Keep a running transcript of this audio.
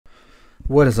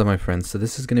What is up, my friends? So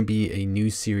this is going to be a new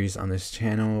series on this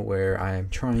channel where I am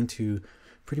trying to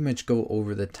pretty much go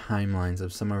over the timelines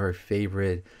of some of our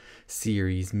favorite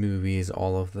series, movies,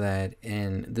 all of that.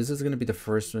 And this is going to be the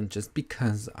first one just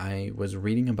because I was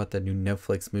reading about the new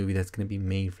Netflix movie that's going to be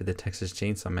made for the Texas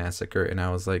Chainsaw Massacre, and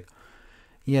I was like,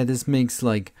 yeah, this makes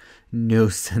like no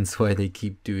sense why they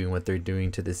keep doing what they're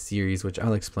doing to this series, which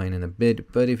I'll explain in a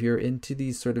bit. But if you're into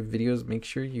these sort of videos, make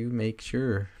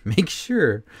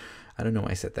sure. I don't know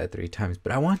why I said that 3 times,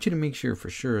 but I want you to make sure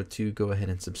for sure to go ahead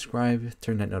and subscribe,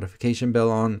 turn that notification bell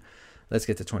on. Let's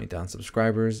get to 20,000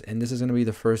 subscribers. And this is going to be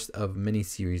the first of many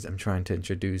series I'm trying to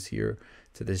introduce here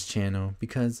to this channel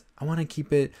because I want to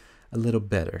keep it a little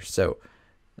better. So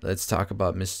let's talk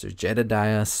about Mr.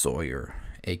 Jedediah Sawyer,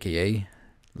 aka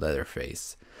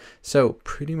Leatherface. So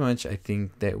pretty much I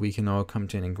think that we can all come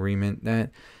to an agreement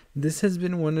that this has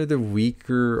been one of the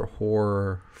weaker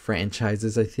horror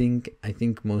franchises. I think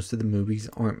most of the movies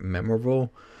aren't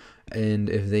memorable, and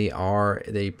if they are,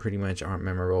 they pretty much aren't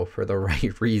memorable for the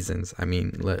right reasons. I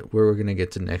mean, we're gonna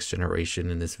get to Next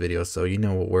Generation in this video, so you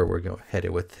know where we're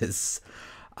headed with this.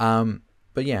 But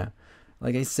yeah,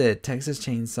 like I said, Texas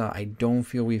Chainsaw, I don't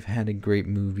feel we've had a great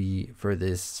movie for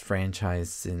this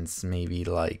franchise since maybe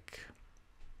like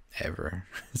ever.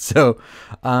 So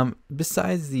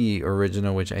besides the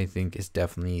original, which I think is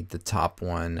definitely the top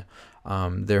one,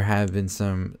 there have been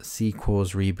some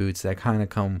sequels, reboots that kind of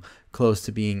come close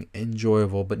to being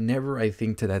enjoyable, but never, I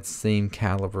think, to that same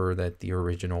caliber that the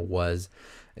original was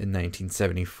in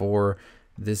 1974.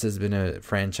 This has been a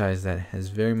franchise that has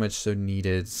very much so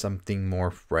needed something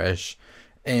more fresh,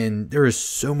 and there is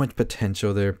so much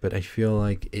potential there, but I feel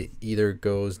like it either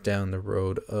goes down the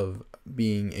road of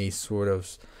being a sort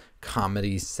of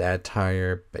comedy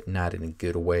satire, but not in a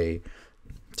good way,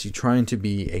 to trying to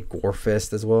be a gore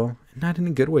fest as well, not in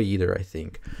a good way either, I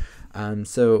think.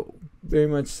 So very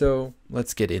much so,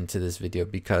 let's get into this video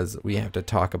because we have to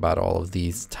talk about all of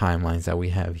these timelines that we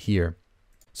have here.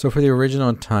 So for the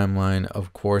original timeline,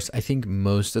 of course, I think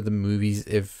most of the movies,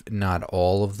 if not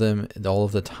all of them, all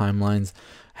of the timelines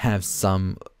have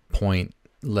some point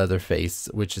Leatherface,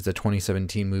 which is a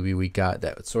 2017 movie we got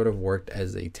that sort of worked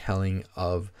as a telling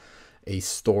of a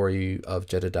story of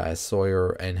Jedediah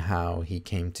Sawyer and how he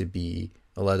came to be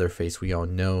a Leatherface we all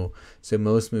know. So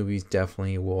most movies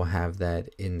definitely will have that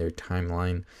in their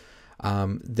timeline.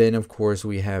 Then of course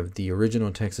we have the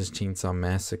original Texas Chainsaw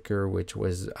Massacre, which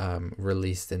was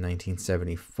released in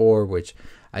 1974, which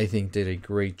I think did a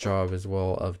great job as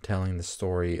well of telling the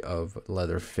story of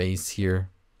Leatherface here.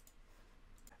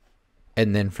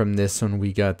 And then from this one,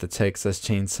 we got the Texas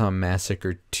Chainsaw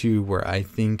Massacre 2, where I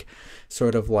think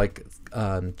sort of like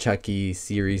Chucky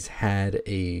series had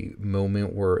a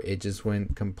moment where it just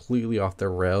went completely off the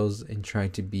rails and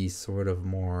tried to be sort of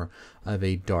more of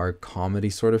a dark comedy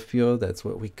sort of feel. That's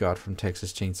what we got from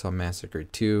Texas Chainsaw Massacre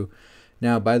 2.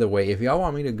 Now, by the way, if y'all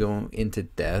want me to go into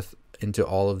depth into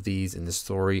all of these in the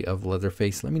story of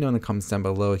Leatherface, let me know in the comments down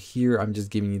below. Here I'm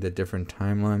just giving you the different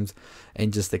timelines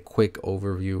and just a quick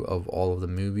overview of all of the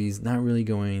movies, not really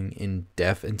going in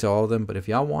depth into all of them, but if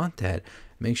y'all want that,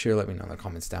 make sure to let me know in the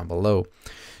comments down below.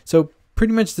 So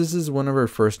pretty much this is one of our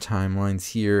first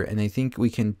timelines here, and I think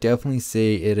we can definitely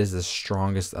say it is the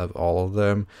strongest of all of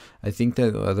them. I think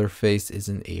that Leatherface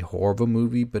isn't a horrible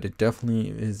movie, but it definitely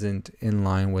isn't in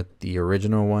line with the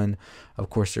original one.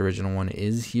 Of course, the original one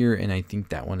is here, and I think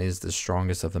that one is the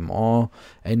strongest of them all.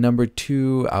 And number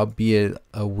 2, albeit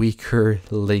a weaker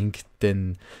link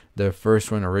than the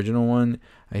first one, original one,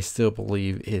 I still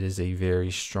believe it is a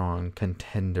very strong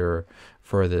contender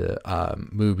for the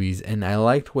movies, and I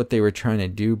liked what they were trying to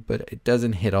do, but it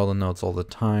doesn't hit all the notes all the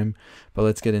time. But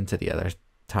let's get into the other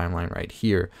timeline right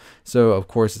here. So of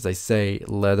course, as I say,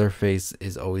 Leatherface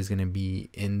is always going to be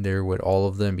in there with all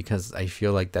of them because I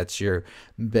feel like that's your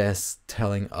best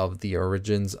telling of the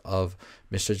origins of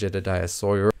Mr. Jedediah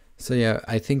Sawyer. So yeah,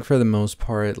 I think for the most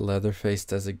part, Leatherface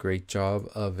does a great job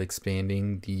of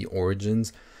expanding the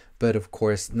origins. But of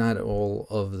course, not all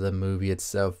of the movie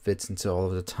itself fits into all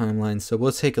of the timelines. So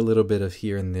we'll take a little bit of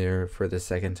here and there for the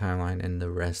second timeline and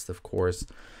the rest, of course.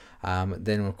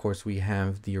 Then, of course, we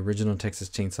have the original Texas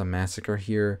Chainsaw Massacre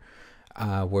here,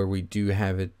 where we do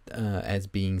have it as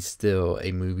being still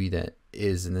a movie that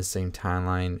is in the same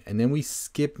timeline. And then we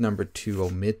skip number 2,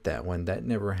 omit that one. That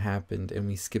never happened. And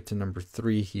we skip to number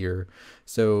 3 here.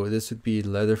 So this would be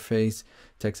Leatherface,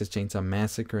 Texas Chainsaw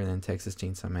Massacre, and then Texas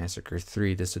Chainsaw Massacre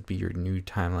 3. This would be your new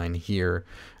timeline here,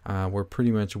 where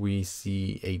pretty much we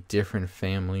see a different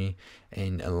family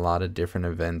and a lot of different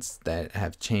events that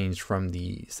have changed from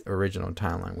the original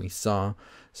timeline we saw.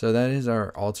 So that is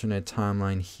our alternate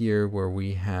timeline here, where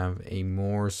we have a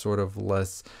more sort of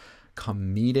less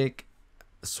comedic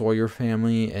Sawyer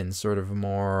family and sort of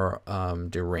more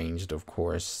deranged, of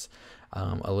course,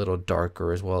 a little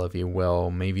darker as well, if you will.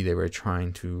 Maybe they were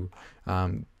trying to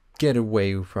get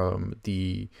away from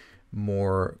the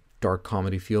more dark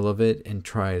comedy feel of it and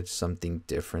try something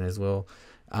different as well.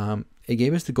 It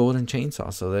gave us the Golden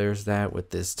Chainsaw, so there's that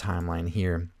with this timeline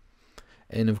here.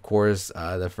 And of course,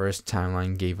 the first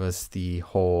timeline gave us the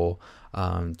whole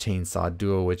chainsaw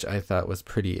duo, which I thought was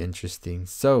pretty interesting.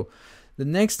 So the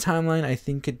next timeline, I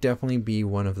think, could definitely be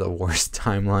one of the worst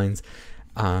timelines.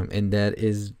 And that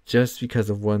is just because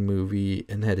of one movie,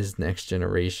 and that is Next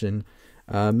Generation.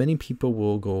 Many people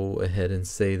will go ahead and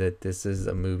say that this is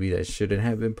a movie that shouldn't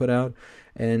have been put out.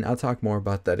 And I'll talk more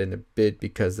about that in a bit,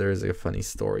 because there is a funny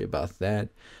story about that.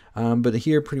 But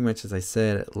here, pretty much as I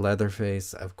said,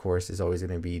 Leatherface, of course, is always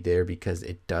going to be there because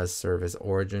it does serve as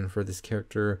origin for this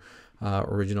character.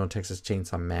 Original Texas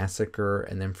Chainsaw Massacre,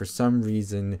 and then for some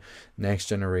reason Next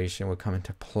Generation would come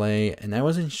into play, and I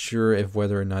wasn't sure if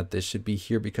whether or not this should be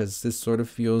here, because this sort of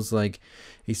feels like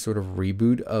a sort of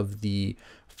reboot of the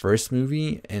first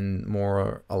movie and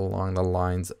more along the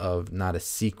lines of not a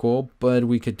sequel, but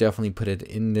we could definitely put it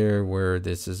in there where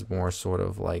this is more sort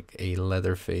of like a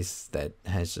Leatherface that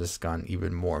has just gone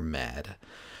even more mad.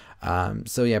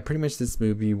 So yeah, pretty much this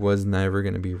movie was never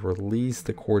going to be released,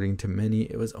 according to many.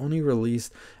 It was only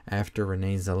released after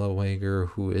Renee Zellweger,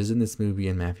 who is in this movie,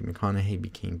 and Matthew McConaughey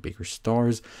became bigger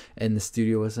stars, and the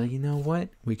studio was like, you know what,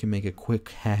 we can make a quick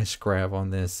cash grab on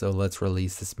this, so let's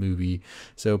release this movie.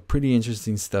 So pretty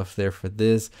interesting stuff there for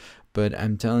this. But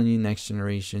I'm telling you, Next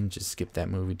Generation, just skip that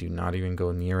movie. Do not even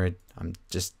go near it. I'm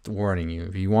just warning you.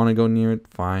 If you want to go near it,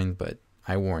 fine, but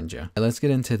I warned you. Let's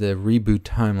get into the reboot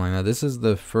timeline. Now, this is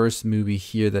the first movie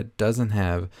here that doesn't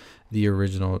have the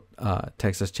original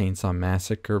Texas Chainsaw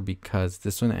Massacre, because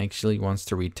this one actually wants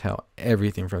to retell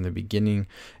everything from the beginning,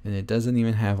 and it doesn't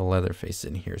even have a Leatherface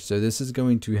in here. So this is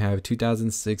going to have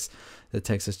 2006, the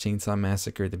Texas Chainsaw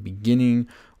Massacre at the beginning,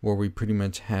 where we pretty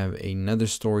much have another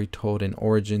story told in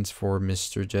origins for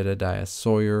Mr. Jedediah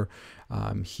Sawyer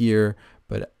here,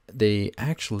 but they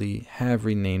actually have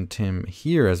renamed him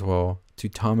here as well to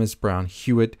Thomas Brown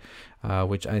Hewitt,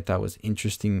 which I thought was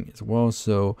interesting as well.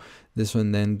 So this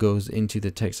one then goes into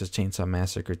the Texas Chainsaw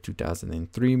Massacre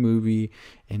 2003 movie,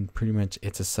 and pretty much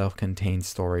it's a self-contained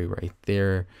story right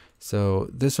there. So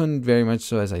this one very much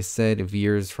so, as I said,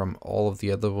 veers from all of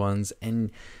the other ones,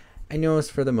 and I know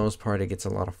for the most part it gets a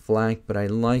lot of flack, but I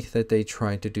like that they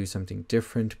tried to do something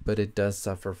different, but it does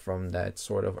suffer from that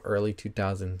sort of early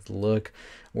 2000s look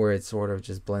where it sort of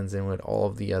just blends in with all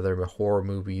of the other horror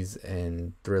movies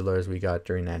and thrillers we got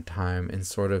during that time, and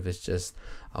sort of it's just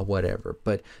whatever.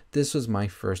 But this was my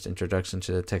first introduction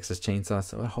to the Texas Chainsaw,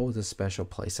 so it holds a special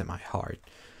place in my heart.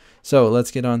 So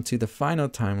let's get on to the final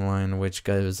timeline, which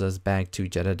goes us back to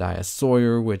Jedediah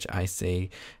Sawyer, which I say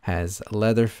has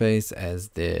Leatherface as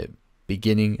the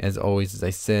beginning. As always, as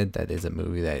I said, that is a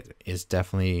movie that is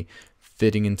definitely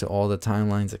fitting into all the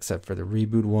timelines except for the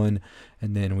reboot one.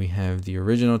 And then we have the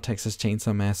original Texas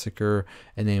Chainsaw Massacre,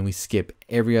 and then we skip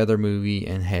every other movie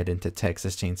and head into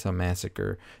Texas Chainsaw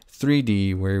Massacre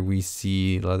 3D, where we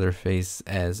see Leatherface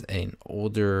as an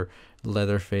older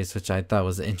Leatherface, which I thought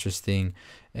was interesting,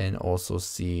 and also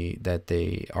see that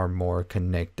they are more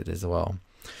connected as well.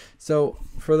 So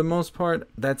for the most part,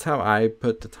 that's how I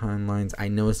put the timelines. I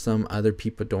know some other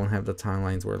people don't have the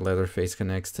timelines where Leatherface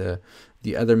connects to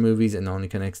the other movies and only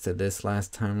connects to this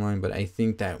last timeline, but I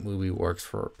think that movie works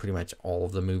for pretty much all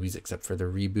of the movies except for the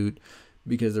reboot,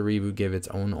 because the reboot gave its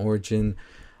own origin.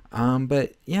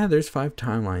 But yeah, there's 5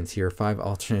 timelines here, 5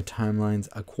 alternate timelines.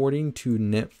 According to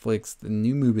Netflix, the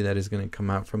new movie that is going to come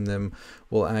out from them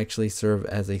will actually serve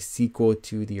as a sequel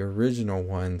to the original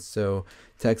one. So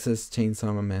Texas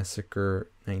Chainsaw Massacre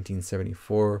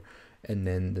 1974, and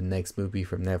then the next movie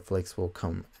from Netflix will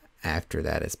come after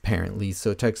that, apparently.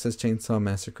 So Texas Chainsaw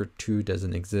Massacre 2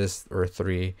 doesn't exist, or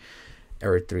 3,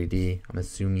 or 3D, I'm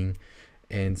assuming.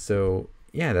 And so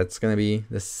yeah, that's going to be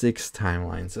the 6th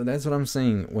timeline. So that's what I'm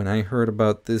saying. When I heard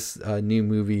about this new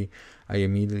movie, I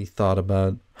immediately thought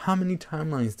about how many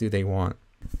timelines do they want?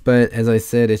 But as I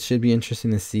said, it should be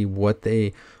interesting to see what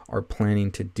they are planning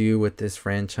to do with this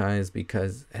franchise,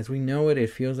 because as we know it, it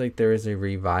feels like there is a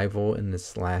revival in the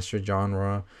slasher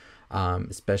genre,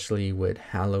 especially with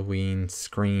Halloween,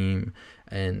 Scream,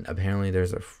 and apparently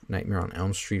there's a Nightmare on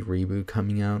Elm Street reboot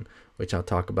coming out, which I'll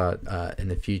talk about in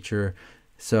the future.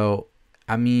 So,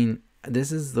 I mean,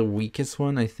 this is the weakest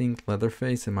one, I think,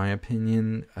 Leatherface, in my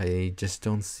opinion. I just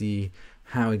don't see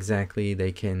how exactly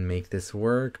they can make this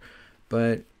work,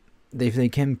 but if they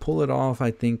can pull it off,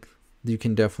 I think you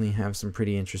can definitely have some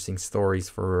pretty interesting stories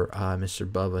for Mr.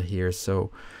 Bubba here.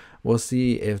 So we'll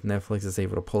see if Netflix is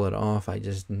able to pull it off. I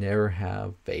just never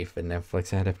have faith in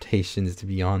Netflix adaptations, to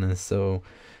be honest. So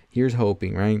here's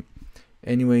hoping, right?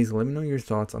 Anyways, let me know your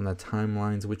thoughts on the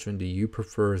timelines. Which one do you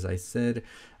prefer? As I said,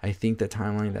 I think the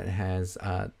timeline that has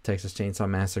Texas Chainsaw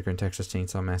Massacre and Texas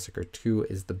Chainsaw Massacre 2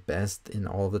 is the best in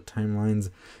all the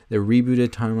timelines. The rebooted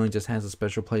timeline just has a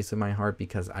special place in my heart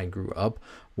because I grew up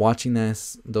watching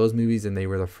those movies, and they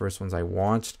were the first ones I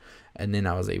watched. And then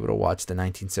I was able to watch the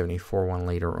 1974 one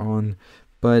later on.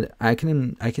 But I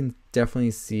can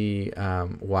definitely see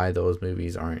why those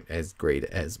movies aren't as great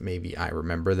as maybe I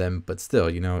remember them. But still,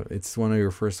 you know, it's one of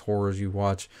your first horrors you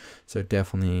watch, so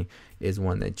definitely is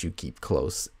one that you keep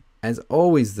close. As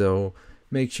always, though,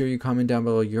 make sure you comment down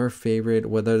below your favorite,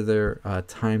 whether there are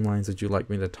timelines that you'd like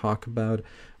me to talk about.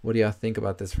 What do y'all think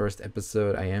about this first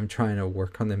episode? I am trying to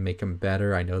work on them, make them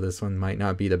better. I know this one might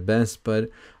not be the best, but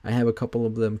I have a couple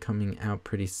of them coming out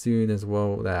pretty soon as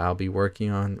well that I'll be working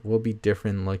on. Will be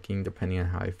different looking depending on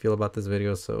how I feel about this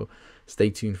video, so stay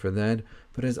tuned for that.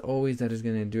 But as always, that is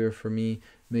going to do it for me.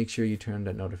 Make sure you turn on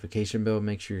that notification bell.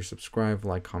 Make sure you subscribe,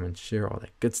 like, comment, share, all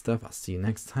that good stuff. I'll see you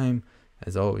next time.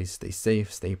 As always, stay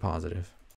safe, stay positive.